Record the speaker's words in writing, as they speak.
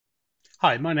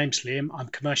Hi, my name's Liam. I'm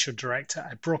Commercial Director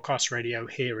at Broadcast Radio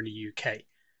here in the UK.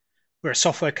 We're a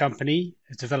software company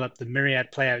that developed the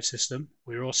Myriad Playout system.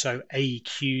 We're also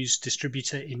AEQ's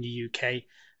distributor in the UK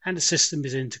and a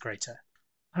systems integrator.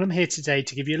 And I'm here today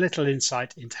to give you a little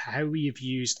insight into how we have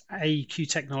used AEQ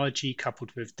technology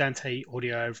coupled with Dante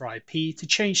audio over IP to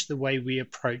change the way we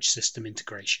approach system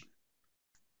integration.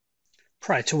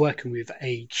 Prior to working with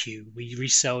AEQ, we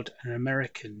resold an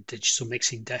American digital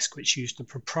mixing desk which used a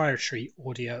proprietary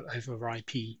audio over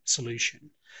IP solution.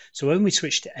 So when we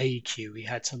switched to AEQ, we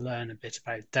had to learn a bit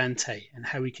about Dante and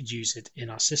how we could use it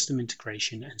in our system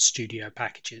integration and studio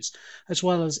packages, as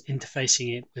well as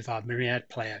interfacing it with our Myriad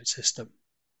Playout system.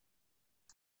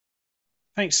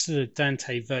 Thanks to the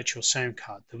Dante virtual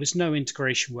Soundcard, there was no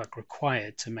integration work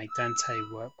required to make Dante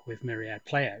work with Myriad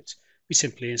Playout. We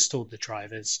simply installed the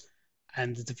drivers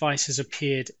and the devices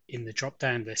appeared in the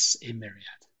drop-down lists in Myriad.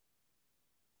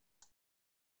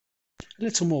 A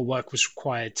little more work was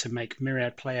required to make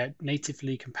Myriad Playout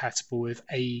natively compatible with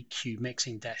AEQ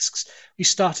mixing desks. We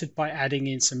started by adding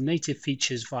in some native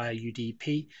features via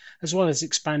UDP, as well as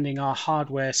expanding our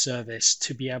hardware service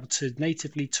to be able to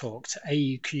natively talk to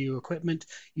AEQ equipment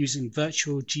using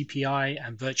virtual GPI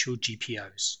and virtual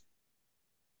GPOs.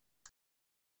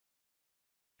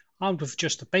 Armed with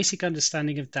just a basic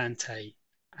understanding of Dante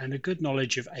and a good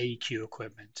knowledge of AEQ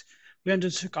equipment, we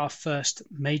undertook our first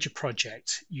major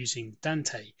project using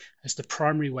Dante as the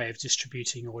primary way of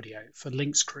distributing audio for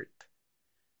Lynx Group.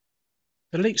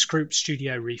 The Lynx Group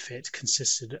studio refit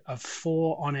consisted of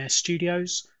 4 on-air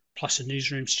studios, plus a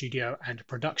newsroom studio and a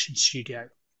production studio.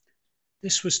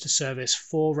 This was to service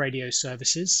 4 radio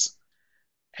services.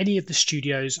 Any of the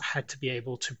studios had to be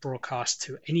able to broadcast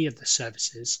to any of the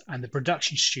services, and the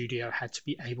production studio had to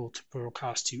be able to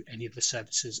broadcast to any of the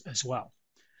services as well.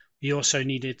 We also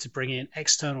needed to bring in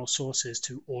external sources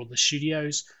to all the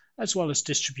studios, as well as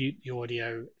distribute the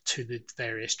audio to the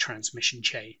various transmission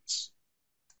chains.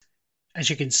 As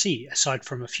you can see, aside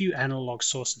from a few analog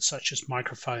sources such as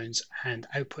microphones and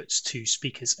outputs to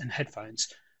speakers and headphones,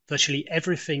 virtually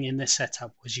everything in this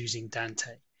setup was using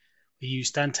Dante. We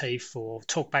use Dante for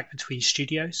talkback between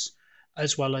studios,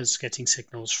 as well as getting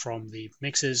signals from the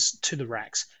mixers to the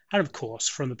racks, and of course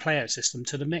from the playout system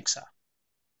to the mixer.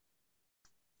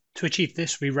 To achieve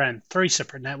this, we ran 3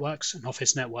 separate networks: an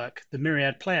office network, the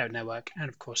Myriad Playout network, and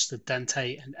of course the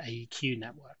Dante and AEQ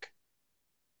network.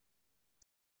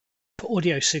 For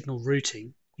audio signal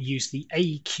routing, we use the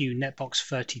AEQ Netbox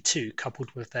 32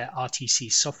 coupled with their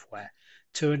RTC software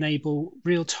to enable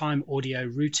real-time audio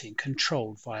routing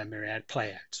controlled via Myriad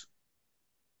Playout.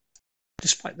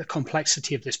 Despite the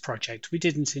complexity of this project, we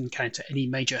didn't encounter any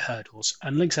major hurdles,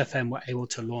 and Lynx FM were able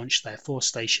to launch their 4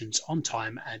 stations on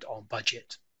time and on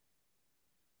budget.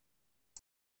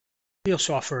 We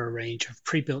also offer a range of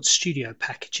pre-built studio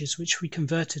packages which we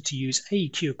converted to use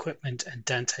AEQ equipment and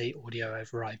Dante audio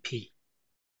over IP.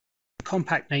 The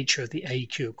compact nature of the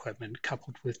AEQ equipment,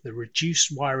 coupled with the reduced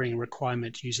wiring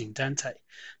requirement using Dante,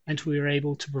 meant we were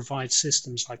able to provide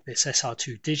systems like this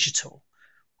SR2 Digital,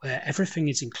 where everything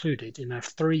is included in a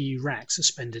 3U rack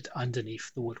suspended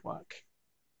underneath the woodwork.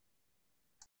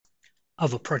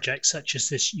 Other projects such as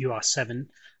this UR7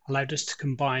 allowed us to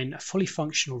combine a fully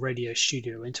functional radio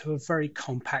studio into a very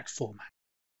compact format.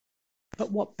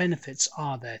 But what benefits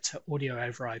are there to audio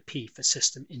over IP for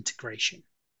system integration?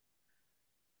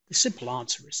 The simple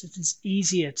answer is it is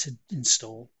easier to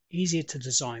install, easier to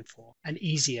design for, and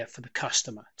easier for the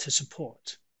customer to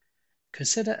support.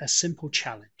 Consider a simple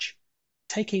challenge: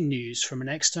 taking news from an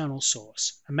external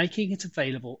source and making it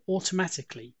available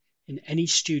automatically in any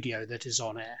studio that is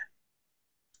on air.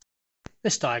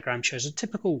 This diagram shows a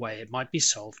typical way it might be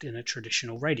solved in a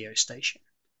traditional radio station.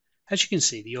 As you can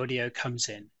see, the audio comes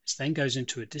in, it then goes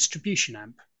into a distribution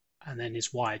amp, and then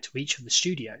is wired to each of the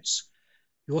studios.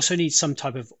 You also need some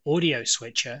type of audio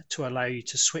switcher to allow you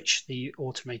to switch the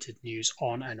automated news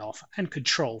on and off and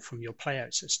control from your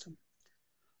playout system.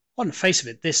 On the face of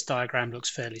it, this diagram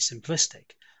looks fairly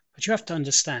simplistic, but you have to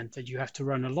understand that you have to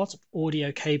run a lot of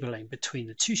audio cabling between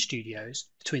the 2 studios,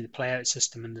 between the playout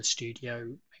system and the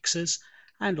studio mixers,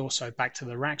 and also back to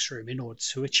the racks room in order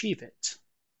to achieve it.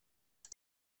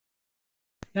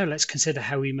 Now let's consider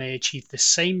how we may achieve the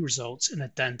same results in a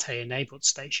Dante-enabled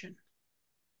station.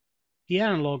 The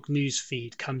analog news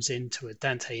feed comes into a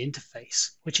Dante interface,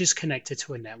 which is connected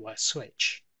to a network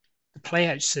switch. The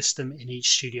playout system in each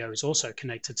studio is also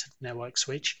connected to the network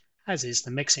switch, as is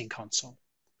the mixing console.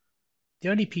 The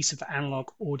only piece of analog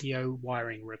audio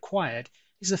wiring required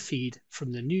is a feed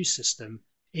from the news system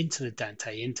into the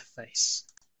Dante interface.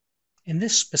 In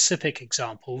this specific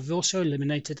example, we've also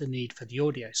eliminated the need for the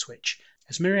audio switch,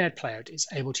 as Myriad Playout is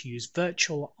able to use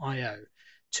virtual I/O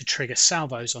to trigger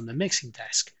salvos on the mixing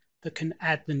desk that can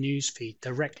add the news feed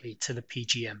directly to the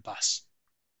PGM bus.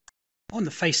 On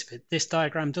the face of it, this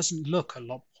diagram doesn't look a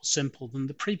lot more simple than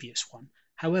the previous one.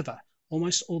 However,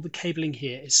 almost all the cabling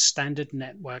here is standard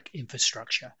network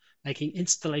infrastructure, making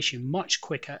installation much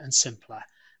quicker and simpler,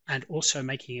 and also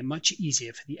making it much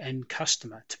easier for the end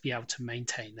customer to be able to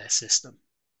maintain their system.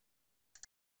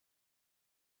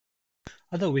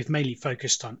 Although we've mainly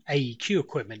focused on AEQ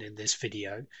equipment in this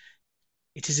video,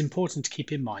 it is important to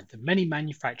keep in mind that many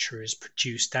manufacturers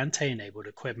produce Dante-enabled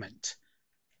equipment.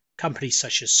 Companies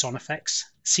such as Sonifex,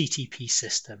 CTP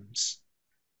Systems,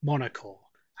 Monocore,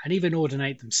 and even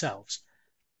Ordinate themselves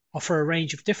offer a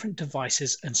range of different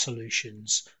devices and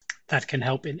solutions that can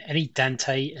help in any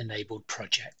Dante-enabled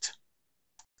project.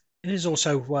 It is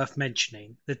also worth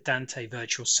mentioning the Dante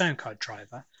Virtual Soundcard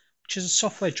driver, which is a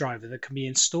software driver that can be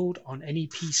installed on any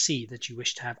PC that you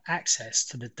wish to have access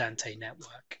to the Dante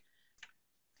network.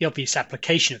 The obvious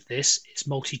application of this is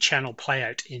multi-channel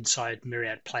playout inside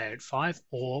Myriad Playout 5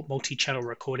 or multi-channel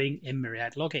recording in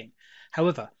Myriad Logging.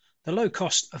 However, the low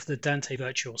cost of the Dante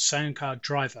Virtual Soundcard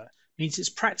driver means it's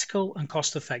practical and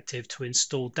cost-effective to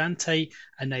install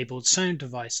Dante-enabled sound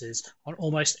devices on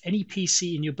almost any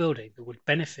PC in your building that would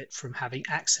benefit from having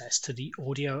access to the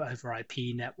audio over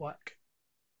IP network.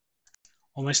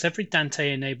 Almost every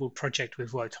Dante-enabled project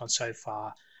we've worked on so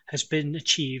far has been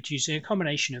achieved using a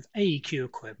combination of AEQ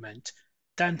equipment,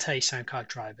 Dante Soundcard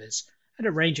drivers, and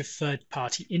a range of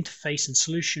third-party interface and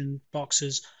solution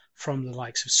boxes from the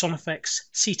likes of Sonifex,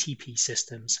 CTP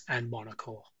Systems, and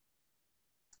Monocore.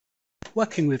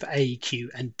 Working with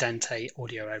AEQ and Dante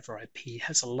audio over IP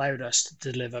has allowed us to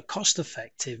deliver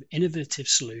cost-effective, innovative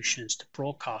solutions to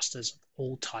broadcasters of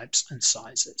all types and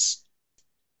sizes.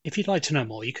 If you'd like to know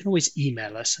more, you can always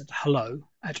email us at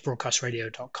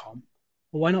hello@broadcastradio.com,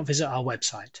 or why not visit our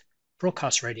website,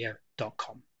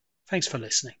 broadcastradio.com. Thanks for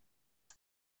listening.